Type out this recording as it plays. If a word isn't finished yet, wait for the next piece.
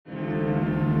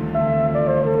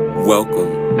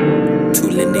Welcome to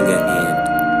Lending a Hand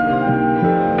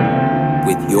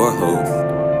with your host,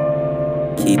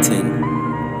 Keaton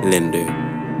Linder.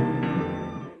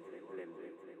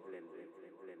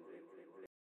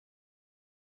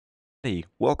 Hey,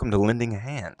 welcome to Lending a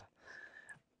Hand.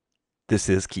 This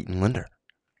is Keaton Linder.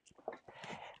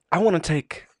 I want to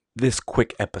take this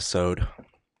quick episode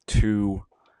to,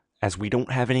 as we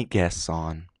don't have any guests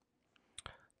on,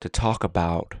 to talk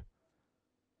about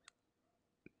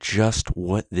just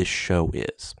what this show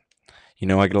is. You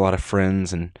know, I get a lot of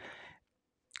friends and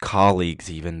colleagues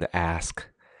even to ask,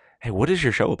 hey, what is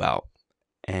your show about?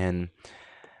 And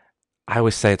I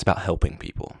always say it's about helping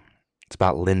people. It's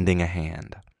about lending a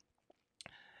hand.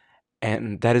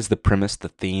 And that is the premise, the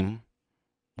theme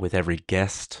with every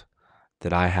guest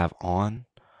that I have on,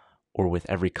 or with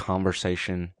every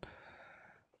conversation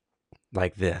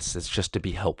like this. It's just to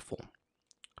be helpful.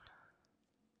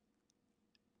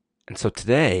 And so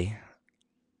today,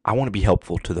 I want to be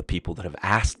helpful to the people that have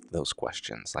asked those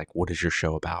questions, like, what is your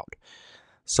show about?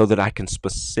 So that I can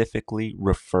specifically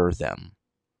refer them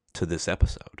to this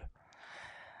episode.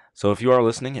 So if you are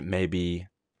listening, it may be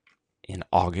in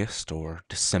August or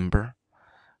December,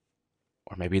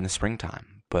 or maybe in the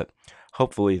springtime. But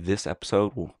hopefully this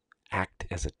episode will act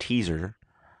as a teaser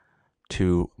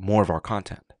to more of our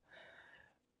content.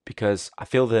 Because I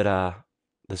feel that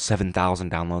the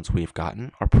 7,000 downloads we've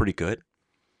gotten are pretty good,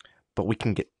 but we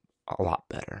can get a lot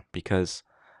better because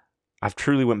I've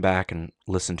truly went back and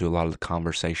listened to a lot of the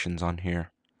conversations on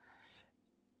here.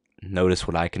 Notice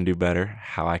what I can do better,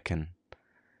 how I can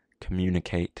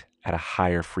communicate at a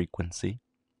higher frequency.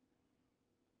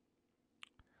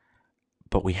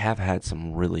 But we have had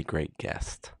some really great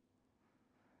guests.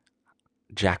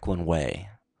 Jacqueline Way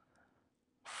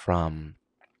from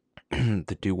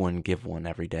the Do One, Give One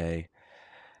Every Day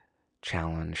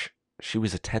challenge. She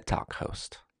was a TED Talk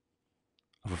host.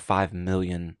 Over 5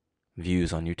 million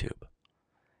views on YouTube.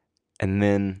 And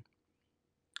then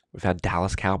we've had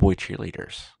Dallas Cowboy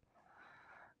cheerleaders.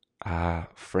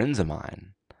 Friends of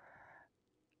mine.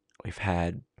 We've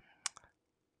had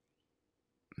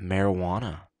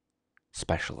marijuana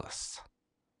specialists.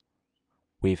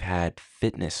 We've had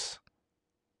fitness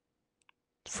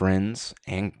friends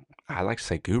and, I like to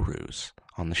say, gurus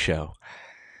on the show.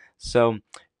 So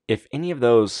if any of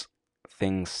those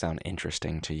things sound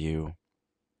interesting to you,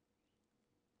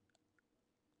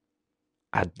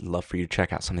 I'd love for you to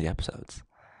check out some of the episodes.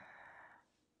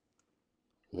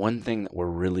 One thing that we're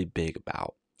really big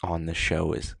about on this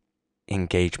show is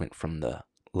engagement from the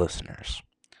listeners.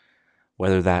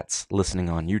 Whether that's listening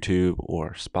on YouTube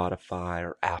or Spotify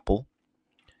or Apple,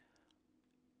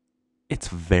 it's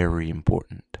very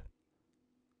important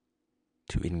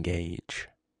to engage.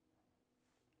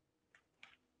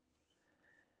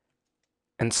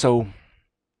 And so,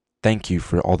 thank you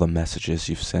for all the messages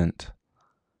you've sent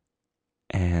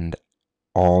and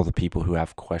all the people who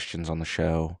have questions on the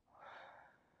show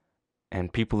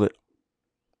and people that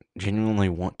genuinely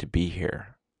want to be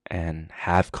here and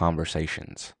have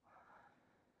conversations.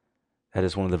 That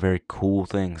is one of the very cool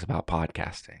things about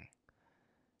podcasting.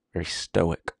 Very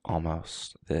stoic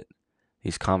almost, that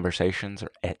these conversations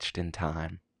are etched in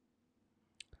time.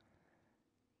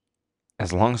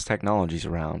 As long as technology's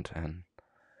around, and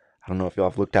I don't know if y'all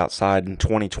have looked outside in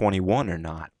 2021 or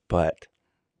not, but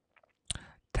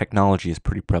technology is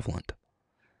pretty prevalent.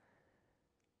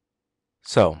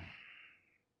 So,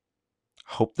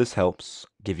 hope this helps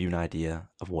give you an idea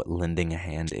of what lending a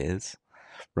hand is.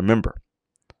 Remember,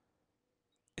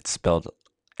 it's spelled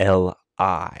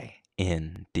Linding,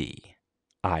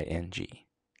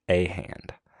 a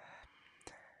hand.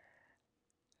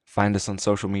 Find us on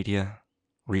social media.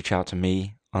 Reach out to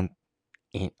me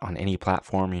on any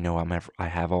platform. You know, I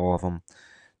have all of them,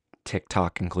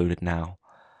 TikTok included now.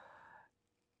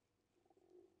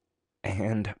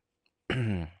 And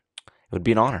it would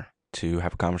be an honor to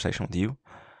have a conversation with you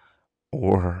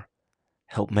or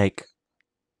help make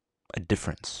a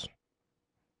difference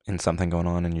in something going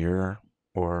on in your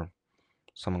or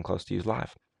someone close to you's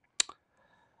life.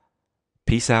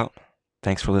 Peace out.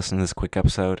 Thanks for listening to this quick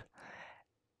episode.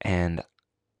 And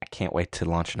I can't wait to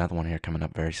launch another one here coming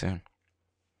up very soon.